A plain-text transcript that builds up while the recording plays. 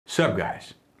Sup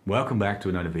guys, welcome back to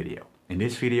another video. In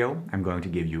this video I'm going to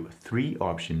give you 3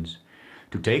 options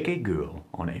to take a girl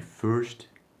on a first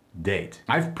date.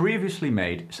 I've previously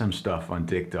made some stuff on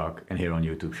TikTok and here on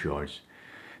YouTube Shorts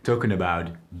talking about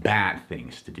bad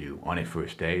things to do on a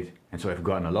first date, and so I've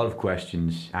gotten a lot of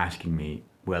questions asking me,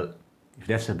 well, if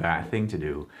that's a bad thing to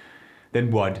do,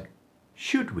 then what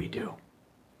should we do?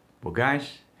 Well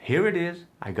guys, here it is,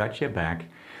 I got your back.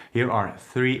 Here are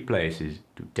 3 places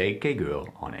to take a girl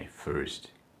on a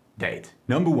first date.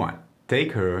 Number 1,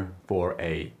 take her for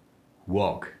a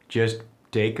walk. Just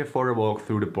take her for a walk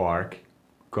through the park,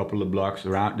 a couple of blocks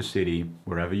around the city,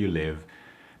 wherever you live.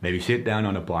 Maybe sit down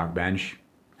on a park bench,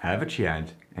 have a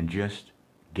chat, and just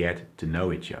get to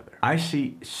know each other. I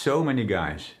see so many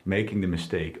guys making the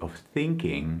mistake of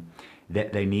thinking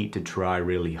that they need to try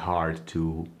really hard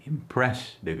to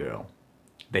impress the girl.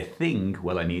 They think,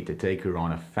 well, I need to take her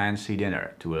on a fancy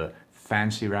dinner, to a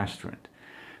fancy restaurant.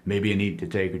 Maybe I need to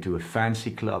take her to a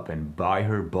fancy club and buy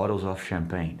her bottles of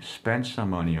champagne, spend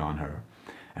some money on her,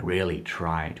 and really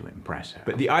try to impress her.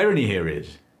 But the irony here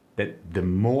is that the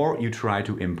more you try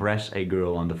to impress a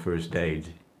girl on the first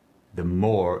date, the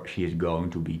more she is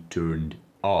going to be turned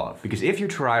off. Because if you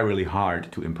try really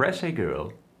hard to impress a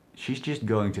girl, she's just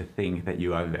going to think that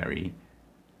you are very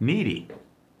needy.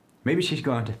 Maybe she's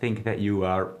going to think that you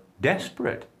are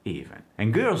desperate even.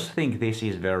 And girls think this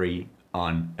is very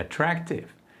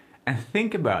unattractive. And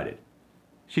think about it.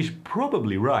 She's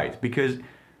probably right, because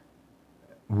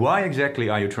why exactly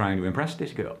are you trying to impress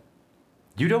this girl?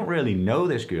 You don't really know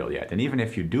this girl yet. And even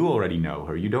if you do already know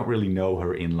her, you don't really know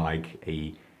her in like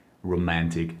a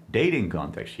romantic dating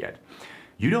context yet.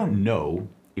 You don't know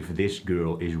if this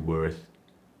girl is worth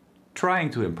trying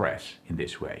to impress in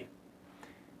this way.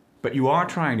 But you are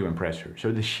trying to impress her.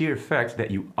 So the sheer fact that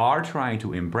you are trying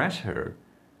to impress her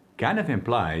kind of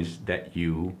implies that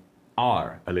you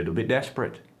are a little bit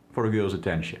desperate for a girl's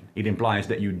attention. It implies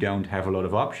that you don't have a lot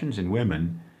of options in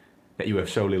women, that you have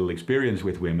so little experience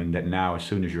with women that now as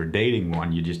soon as you're dating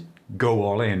one, you just go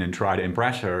all in and try to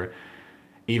impress her,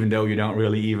 even though you don't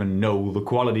really even know the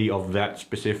quality of that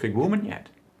specific woman yet.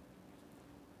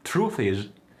 Truth is,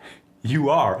 you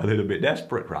are a little bit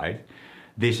desperate, right?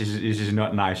 This is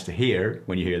not nice to hear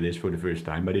when you hear this for the first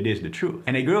time, but it is the truth.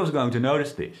 And a girl is going to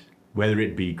notice this. Whether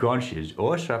it be conscious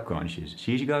or subconscious,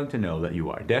 she's going to know that you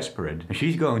are desperate, and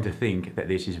she's going to think that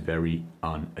this is very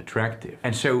unattractive.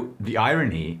 And so the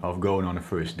irony of going on a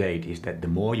first date is that the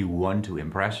more you want to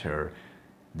impress her,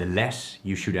 the less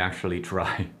you should actually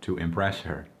try to impress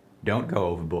her. Don't go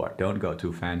overboard, don't go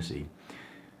too fancy,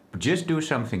 but just do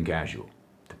something casual.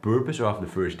 The purpose of the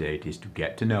first date is to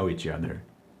get to know each other.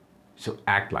 So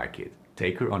act like it.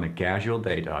 Take her on a casual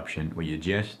date option where you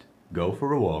just go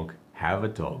for a walk, have a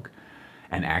talk,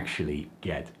 and actually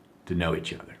get to know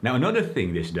each other. Now another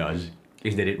thing this does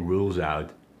is that it rules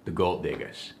out the gold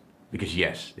diggers. Because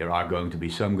yes, there are going to be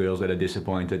some girls that are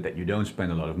disappointed that you don't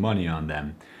spend a lot of money on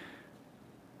them.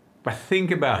 But think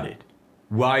about it.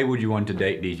 Why would you want to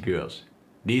date these girls?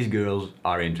 These girls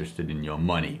are interested in your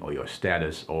money or your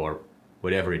status or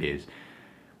whatever it is.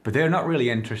 But they're not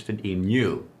really interested in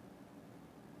you.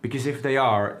 Because if they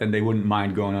are, then they wouldn't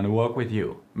mind going on a walk with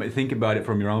you. But think about it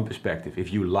from your own perspective.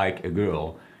 If you like a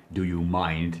girl, do you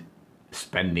mind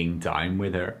spending time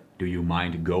with her? Do you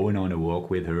mind going on a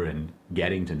walk with her and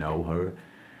getting to know her?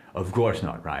 Of course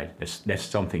not, right? That's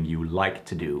something you like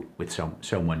to do with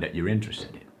someone that you're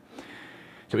interested in.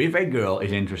 So if a girl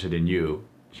is interested in you,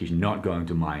 she's not going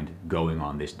to mind going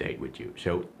on this date with you.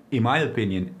 So in my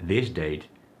opinion, this date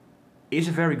is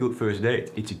a very good first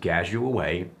date. It's a casual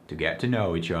way to get to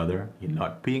know each other. You're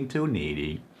not being too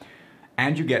needy.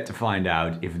 And you get to find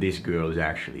out if this girl is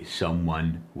actually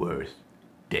someone worth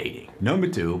dating. Number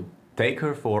 2, take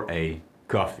her for a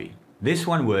coffee. This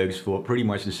one works for pretty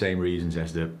much the same reasons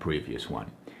as the previous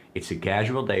one. It's a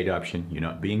casual date option. You're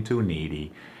not being too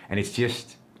needy. And it's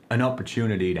just an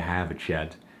opportunity to have a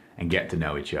chat and get to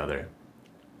know each other.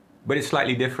 But it's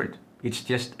slightly different. It's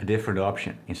just a different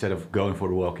option. Instead of going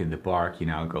for a walk in the park, you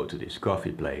now go to this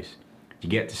coffee place. You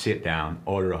get to sit down,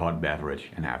 order a hot beverage,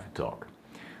 and have a talk.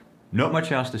 Not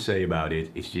much else to say about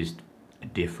it. It's just a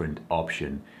different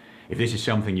option. If this is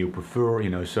something you prefer,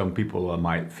 you know, some people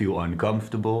might feel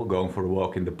uncomfortable going for a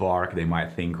walk in the park. They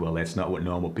might think, well, that's not what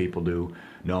normal people do.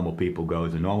 Normal people go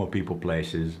to normal people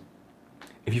places.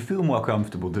 If you feel more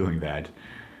comfortable doing that,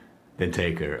 then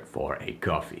take her for a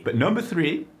coffee. But number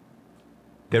 3,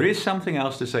 there is something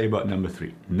else to say about number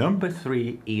 3. Number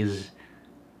 3 is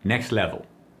next level.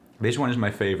 This one is my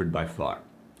favorite by far,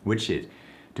 which is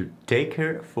to take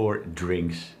her for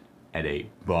drinks at a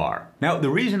bar. Now, the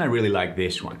reason I really like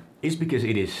this one is because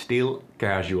it is still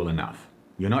casual enough.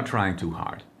 You're not trying too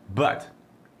hard, but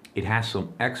it has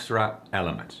some extra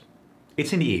elements.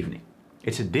 It's in the evening.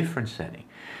 It's a different setting.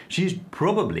 She's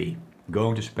probably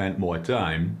going to spend more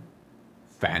time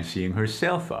fancying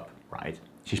herself up, right?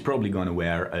 She's probably going to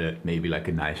wear maybe like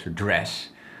a nicer dress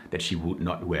that she would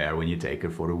not wear when you take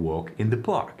her for a walk in the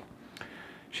park.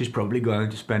 She's probably going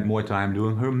to spend more time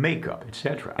doing her makeup,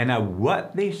 etc. And now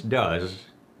what this does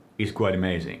is quite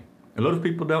amazing. A lot of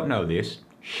people don't know this.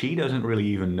 She doesn't really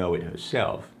even know it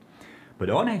herself. But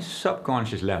on a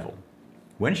subconscious level,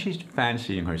 when she's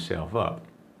fancying herself up,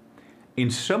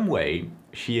 in some way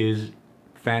she is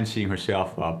fancying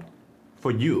herself up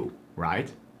for you,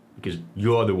 right? Because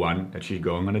you're the one that she's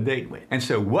going on a date with. And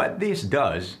so what this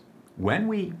does, when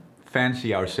we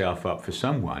fancy ourselves up for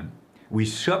someone, we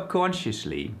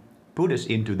subconsciously put us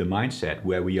into the mindset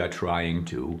where we are trying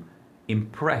to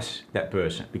impress that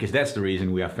person, because that's the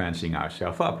reason we are fancying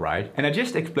ourselves up, right? And I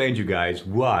just explained you guys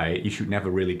why you should never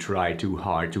really try too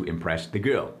hard to impress the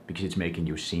girl, because it's making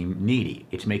you seem needy.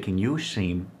 It's making you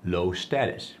seem low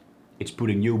status. It's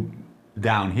putting you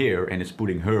down here and it's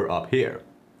putting her up here,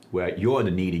 where you're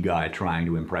the needy guy trying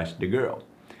to impress the girl.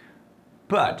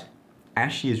 But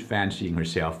as she is fancying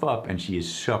herself up and she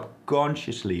is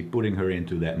subconsciously putting her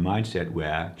into that mindset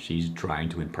where she's trying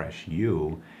to impress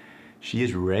you, she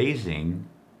is raising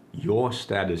your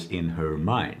status in her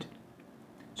mind.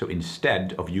 So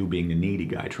instead of you being the needy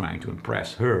guy trying to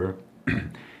impress her,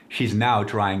 she's now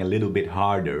trying a little bit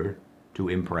harder to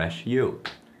impress you.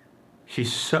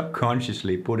 She's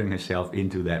subconsciously putting herself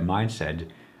into that mindset,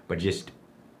 but just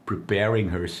preparing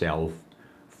herself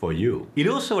for you. It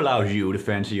also allows you to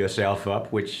fancy yourself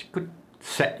up, which could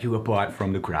set you apart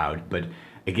from the crowd. But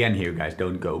again here guys,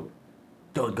 don't go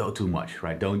too much,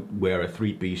 right? Don't wear a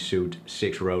 3-piece suit,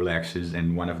 6 Rolexes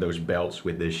and one of those belts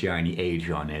with the shiny age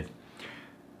on it.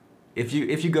 If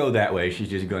you go that way, she's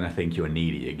just gonna think you're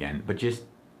needy again. But just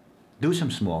do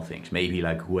some small things. Maybe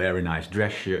like wear a nice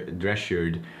dress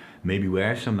shirt, maybe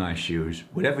wear some nice shoes,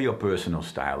 whatever your personal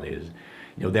style is.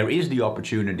 You know, there is the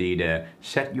opportunity to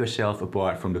set yourself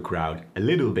apart from the crowd a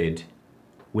little bit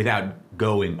without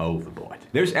going overboard.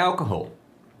 There's alcohol.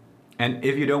 And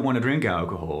if you don't want to drink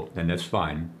alcohol, then that's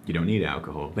fine. You don't need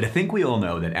alcohol. But I think we all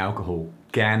know that alcohol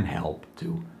can help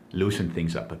to loosen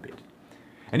things up a bit.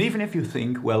 And even if you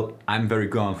think, well, I'm very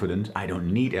confident, I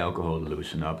don't need alcohol to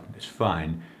loosen up, that's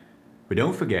fine. But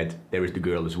don't forget, there is the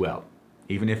girl as well.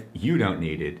 Even if you don't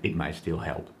need it, it might still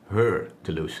help her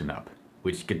to loosen up,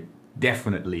 which could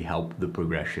definitely help the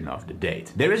progression of the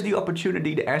date. There is the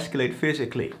opportunity to escalate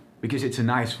physically, because it's a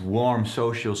nice, warm,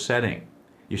 social setting.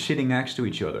 You're sitting next to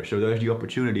each other, so there's the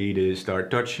opportunity to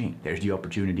start touching. There's the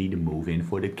opportunity to move in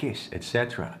for the kiss,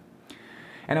 etc.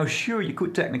 And I'm sure you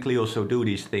could technically also do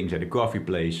these things at a coffee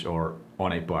place or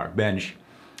on a park bench.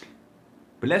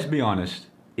 But let's be honest,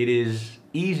 it is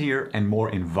easier and more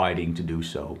inviting to do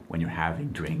so when you're having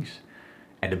drinks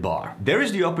at a bar. There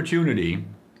is the opportunity,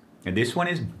 and this one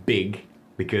is big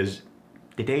because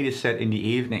the date is set in the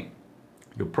evening.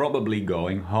 You're probably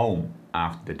going home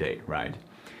after the date, right?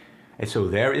 And so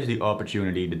there is the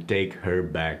opportunity to take her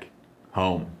back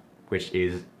home, which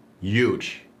is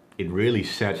huge. It really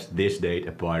sets this date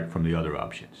apart from the other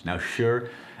options. Now sure,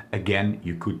 again,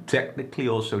 you could technically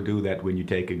also do that when you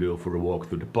take a girl for a walk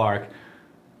through the park.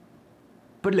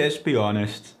 But let's be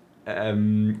honest,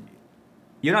 you're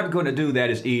not going to do that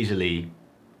as easily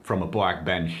from a park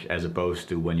bench as opposed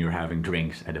to when you're having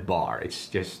drinks at a bar. It's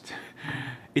just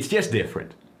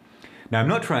different. Now I'm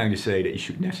not trying to say that you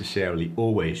should necessarily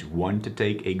always want to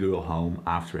take a girl home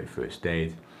after a first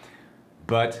date,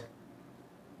 but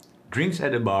drinks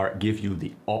at a bar give you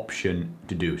the option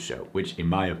to do so, which in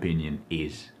my opinion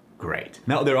is great.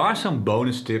 Now there are some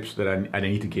bonus tips that I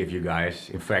need to give you guys.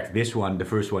 In fact, this one, the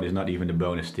first one, is not even a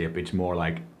bonus tip, it's more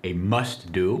like a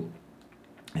must do.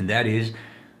 And that is,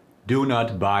 do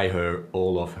not buy her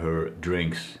all of her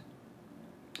drinks.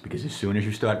 Because as soon as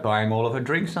you start buying all of her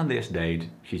drinks on this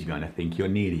date, she's gonna think you're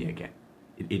needy again.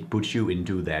 It puts you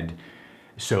into that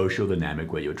social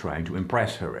dynamic where you're trying to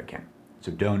impress her again.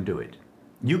 So don't do it.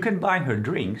 You can buy her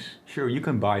drinks, sure, you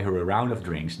can buy her a round of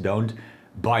drinks. Don't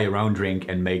buy a round drink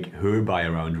and make her buy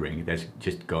a round drink. That's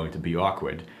just going to be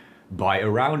awkward. Buy a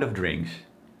round of drinks,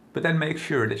 but then make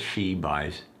sure that she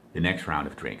buys the next round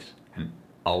of drinks. And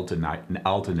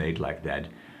alternate like that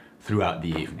throughout the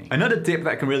evening. Another tip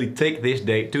that can really take this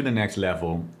date to the next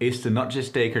level is to not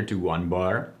just take her to one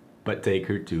bar, but take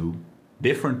her to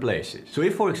different places. So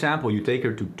if, for example, you take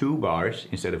her to 2 bars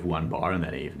instead of 1 bar on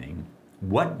that evening,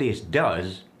 what this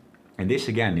does, and this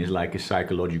again is like a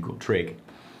psychological trick,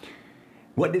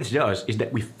 what this does is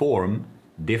that we form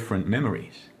different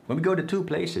memories. When we go to two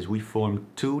places, we form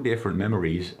two different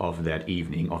memories of that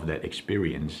evening, of that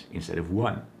experience, instead of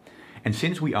one. And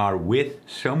since we are with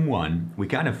someone, we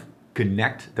kind of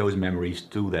connect those memories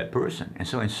to that person. And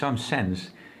so in some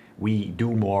sense, we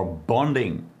do more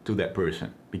bonding to that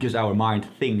person because our mind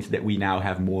thinks that we now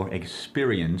have more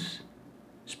experience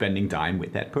spending time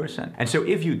with that person. And so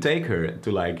if you take her to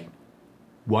like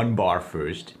one bar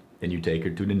first, then you take her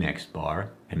to the next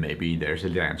bar, and maybe there's a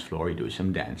dance floor, you do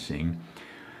some dancing.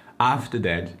 After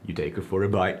that, you take her for a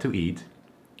bite to eat,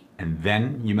 and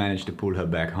then you manage to pull her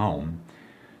back home.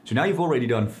 So now you've already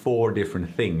done 4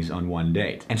 different things on one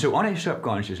date. And so on a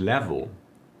subconscious level,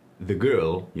 the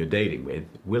girl you're dating with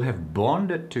will have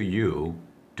bonded to you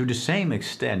to the same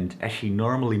extent as she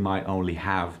normally might only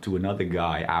have to another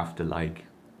guy after like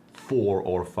 4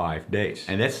 or 5 days.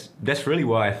 And that's really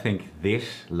why I think this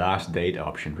last date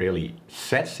option really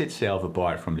sets itself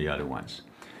apart from the other ones.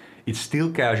 It's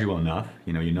still casual enough,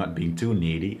 you know, you're not being too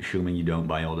needy, assuming you don't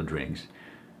buy all the drinks.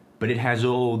 But it has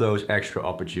all those extra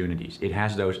opportunities. It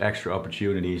has those extra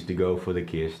opportunities to go for the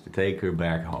kiss, to take her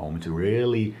back home, to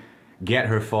really get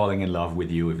her falling in love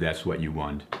with you if that's what you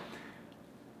want.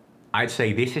 I'd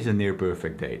say this is a near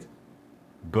perfect date.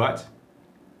 But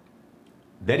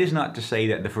that is not to say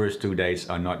that the first 2 dates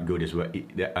are not good as well,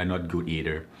 are not good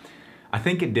either. I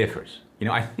think it differs. You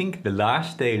know, I think the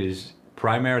last date is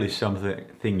primarily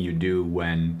something you do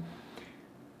when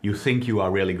you think you are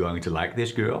really going to like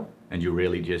this girl and you're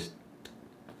really just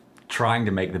trying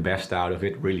to make the best out of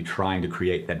it, really trying to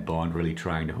create that bond, really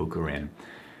trying to hook her in.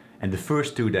 And the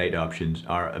first 2 date options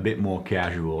are a bit more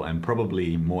casual and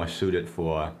probably more suited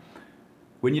for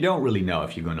when you don't really know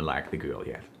if you're going to like the girl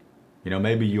yet. You know,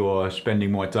 maybe you're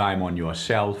spending more time on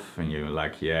yourself and you're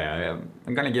like, yeah,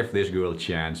 I'm gonna give this girl a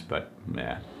chance, but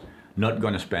yeah, not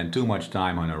gonna spend too much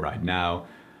time on her right now.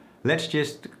 Let's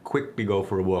just quickly go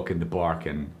for a walk in the park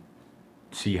and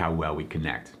see how well we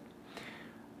connect.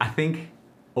 I think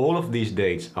all of these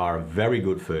dates are very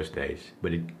good first dates,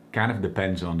 but it kind of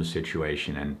depends on the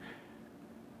situation and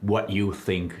what you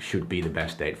think should be the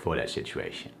best date for that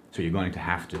situation. So you're going to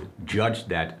have to judge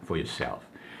that for yourself.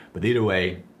 But either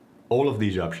way, all of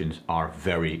these options are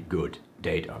very good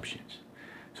date options.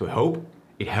 So I hope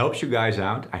it helps you guys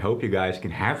out. I hope you guys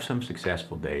can have some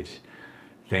successful dates.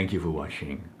 Thank you for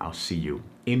watching. I'll see you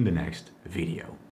in the next video.